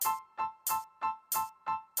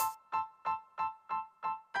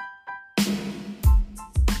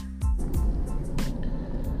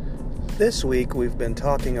This week we've been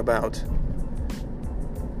talking about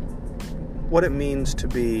what it means to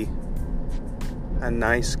be a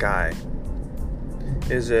nice guy.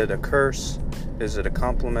 Is it a curse? Is it a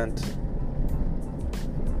compliment?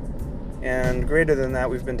 And greater than that,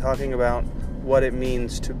 we've been talking about what it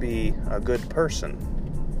means to be a good person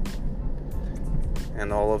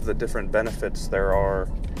and all of the different benefits there are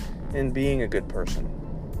in being a good person.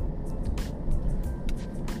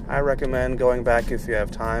 I recommend going back if you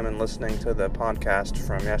have time and listening to the podcast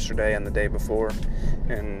from yesterday and the day before,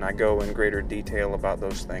 and I go in greater detail about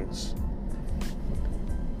those things.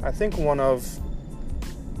 I think one of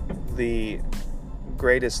the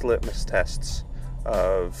greatest litmus tests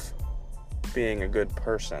of being a good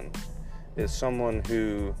person is someone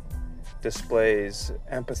who displays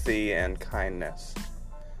empathy and kindness.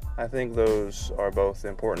 I think those are both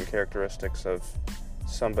important characteristics of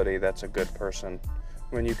somebody that's a good person.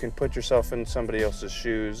 When you can put yourself in somebody else's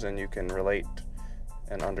shoes and you can relate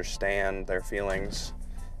and understand their feelings,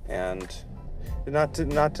 and not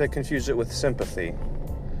to confuse it with sympathy,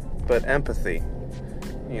 but empathy.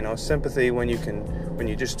 Sympathy when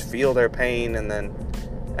you just feel their pain, and then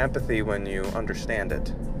empathy when you understand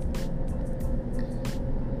it.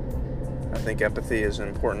 I think empathy is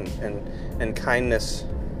important, and kindness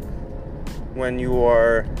when you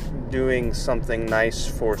are doing something nice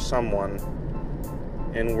for someone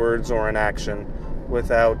in words or in action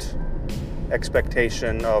without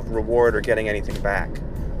expectation of reward or getting anything back.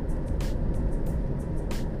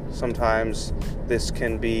 Sometimes this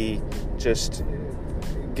can be just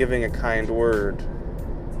giving a kind word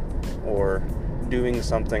or doing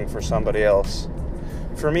something for somebody else.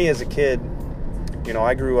 For me as a kid,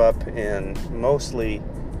 I grew up in mostly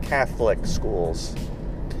Catholic schools,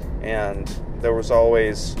 and there was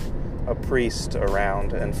always a priest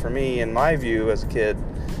around. And for me, in my view as a kid,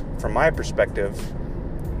 from my perspective,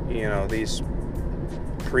 these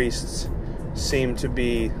priests seem to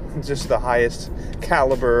be just the highest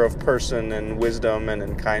caliber of person in wisdom and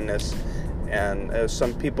in kindness, and as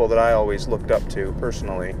some people that I always looked up to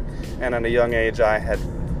personally. And at a young age, I had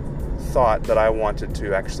thought that I wanted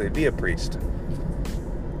to actually be a priest.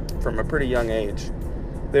 From a pretty young age,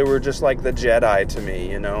 they were just like the Jedi to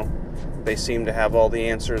me, They seemed to have all the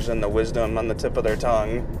answers and the wisdom on the tip of their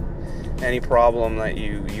tongue. Any problem that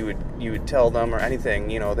you would tell them or anything,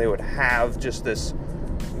 they would have just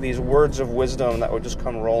these words of wisdom that would just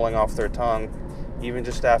come rolling off their tongue, even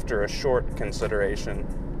just after a short consideration.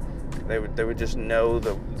 They would just know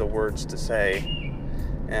the words to say,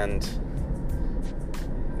 and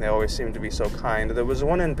they always seemed to be so kind. There was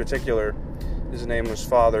one in particular. His name was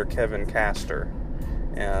Father Kevin Castor,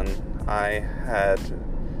 and I had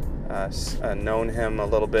known him a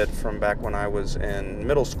little bit from back when I was in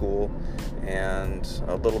middle school and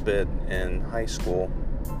a little bit in high school.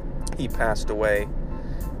 He passed away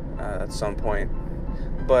at some point.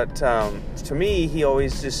 But to me, he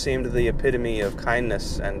always just seemed the epitome of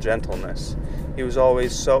kindness and gentleness. He was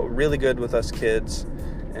always so really good with us kids,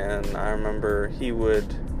 and I remember he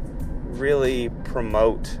would really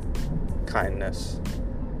promote kindness,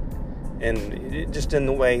 and just in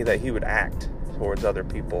the way that he would act towards other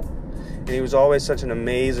people. And he was always such an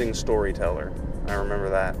amazing storyteller. I remember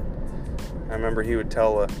that. I remember he would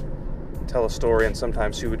tell a story, and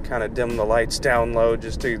sometimes he would kind of dim the lights down low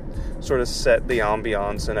just to sort of set the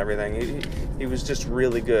ambiance and everything. He was just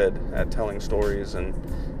really good at telling stories. And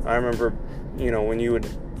I remember, when he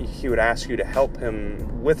would ask you to help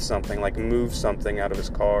him with something, like move something out of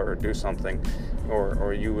his car or do something,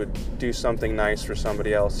 or you would do something nice for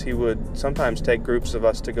somebody else. He would sometimes take groups of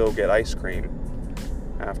us to go get ice cream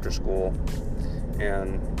after school.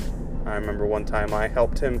 And I remember one time I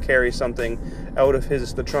helped him carry something out of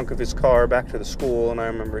the trunk of his car back to the school, and I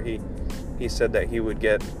remember he said that he would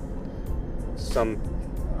get some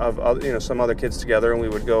other kids together, and we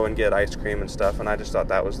would go and get ice cream and stuff, and I just thought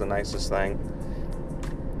that was the nicest thing.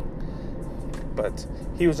 But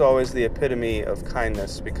he was always the epitome of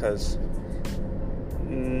kindness, because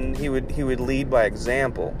he would lead by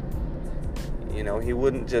example. He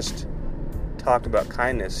wouldn't just talk about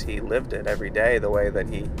kindness, he lived it every day, the way that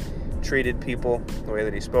he treated people, the way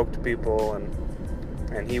that he spoke to people,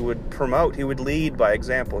 and he would lead by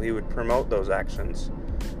example. He would promote those actions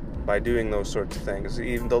by doing those sorts of things.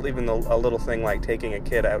 Even a little thing like taking a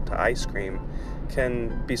kid out to ice cream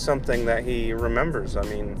can be something that he remembers. I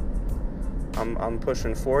mean, I'm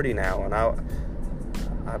pushing 40 now, and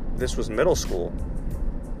this was middle school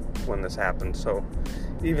when this happened, so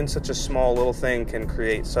even such a small little thing can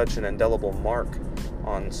create such an indelible mark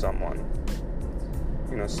on someone.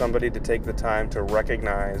 Somebody to take the time to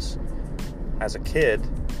recognize as a kid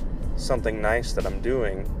something nice that I'm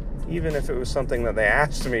doing even if it was something that they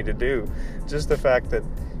asked me to do. Just the fact that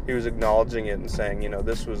he was acknowledging it and saying,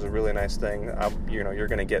 this was a really nice thing, you're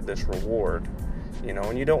going to get this reward,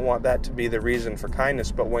 and you don't want that to be the reason for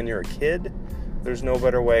kindness. But when you're a kid, there's no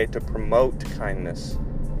better way to promote kindness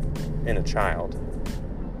in a child.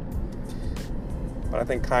 But I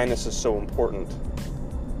think kindness is so important.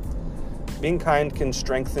 Being kind can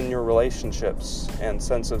strengthen your relationships and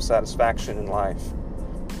sense of satisfaction in life.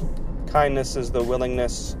 Kindness is the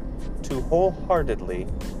willingness to wholeheartedly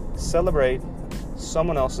celebrate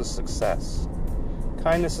someone else's success.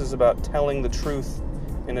 Kindness is about telling the truth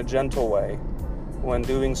in a gentle way when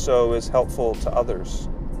doing so is helpful to others.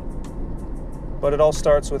 But it all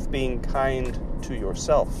starts with being kind to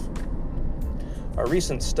yourself. A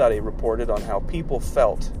recent study reported on how people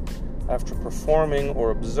felt after performing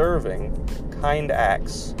or observing kind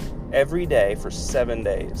acts every day for 7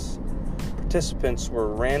 days. Participants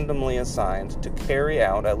were randomly assigned to carry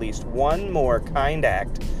out at least one more kind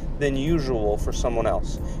act than usual for someone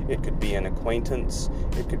else. It could be an acquaintance,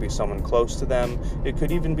 it could be someone close to them, it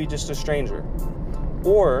could even be just a stranger.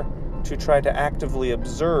 Or to try to actively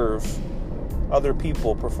observe other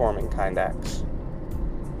people performing kind acts.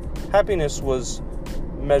 Happiness was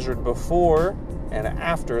measured before and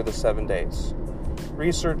after the 7 days.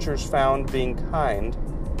 Researchers found being kind,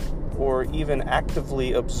 or even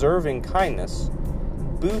actively observing kindness,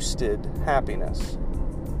 boosted happiness.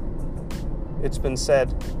 It's been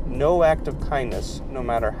said, no act of kindness, no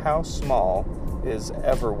matter how small, is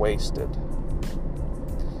ever wasted.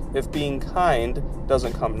 If being kind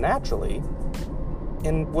doesn't come naturally,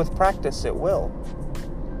 with practice it will.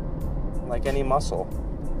 Like any muscle.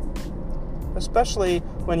 Especially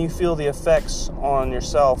when you feel the effects on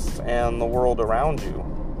yourself and the world around you.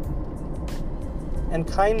 And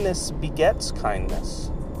kindness begets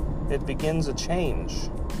kindness. It begins a change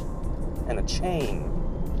and a chain.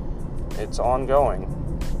 It's ongoing,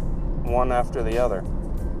 one after the other.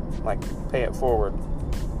 Like, pay it forward.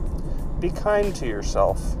 Be kind to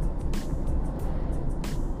yourself.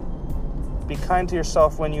 Be kind to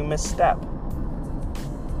yourself when you misstep,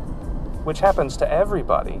 which happens to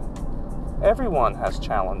everybody. Everyone has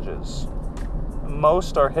challenges.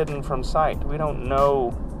 Most are hidden from sight. We don't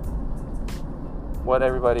know what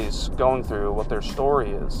everybody's going through, what their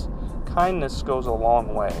story is. Kindness goes a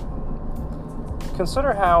long way.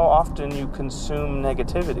 Consider how often you consume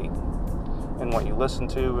negativity in what you listen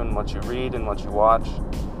to, and what you read, and what you watch.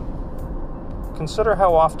 Consider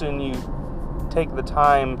how often you take the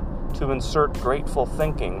time to insert grateful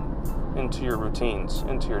thinking into your routines,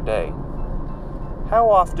 into your day. How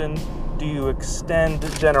often do you extend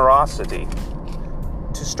generosity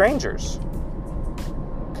to strangers?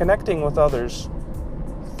 Connecting with others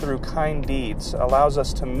through kind deeds allows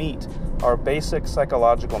us to meet our basic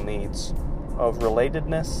psychological needs of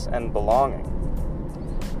relatedness and belonging.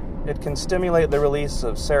 It can stimulate the release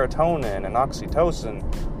of serotonin and oxytocin,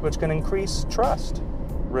 which can increase trust,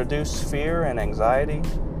 reduce fear and anxiety,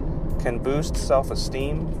 can boost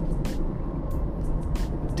self-esteem.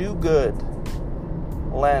 Do good,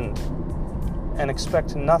 lend, and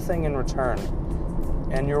expect nothing in return,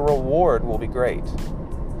 and your reward will be great.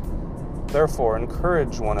 Therefore,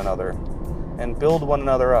 encourage one another and build one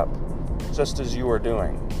another up, just as you are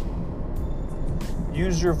doing.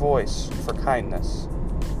 Use your voice for kindness,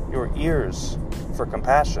 your ears for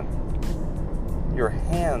compassion, your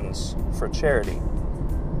hands for charity,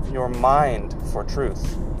 your mind for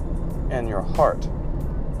truth, and your heart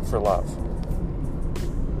for love.